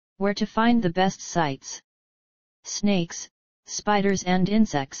Where to find the best sites. Snakes, spiders and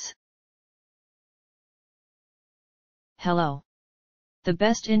insects. Hello. The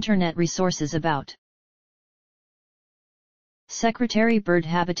best internet resources about Secretary Bird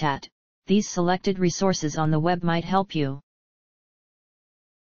Habitat. These selected resources on the web might help you.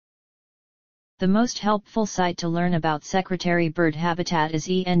 The most helpful site to learn about Secretary Bird Habitat is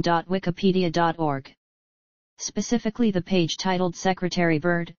en.wikipedia.org. Specifically the page titled Secretary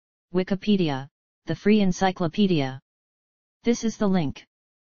Bird, Wikipedia, the free encyclopedia. This is the link.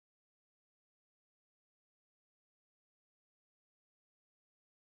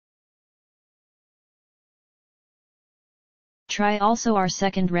 Try also our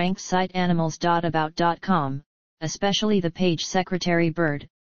second-ranked site animals.about.com, especially the page Secretary Bird,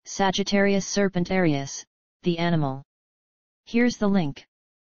 Sagittarius serpentarius, the animal. Here's the link.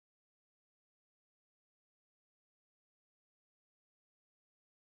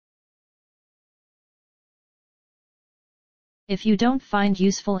 If you don't find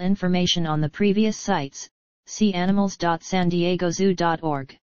useful information on the previous sites, see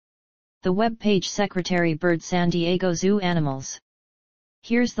animals.sandiegozoo.org. The web page Secretary Bird San Diego Zoo Animals.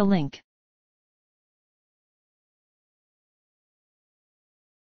 Here's the link.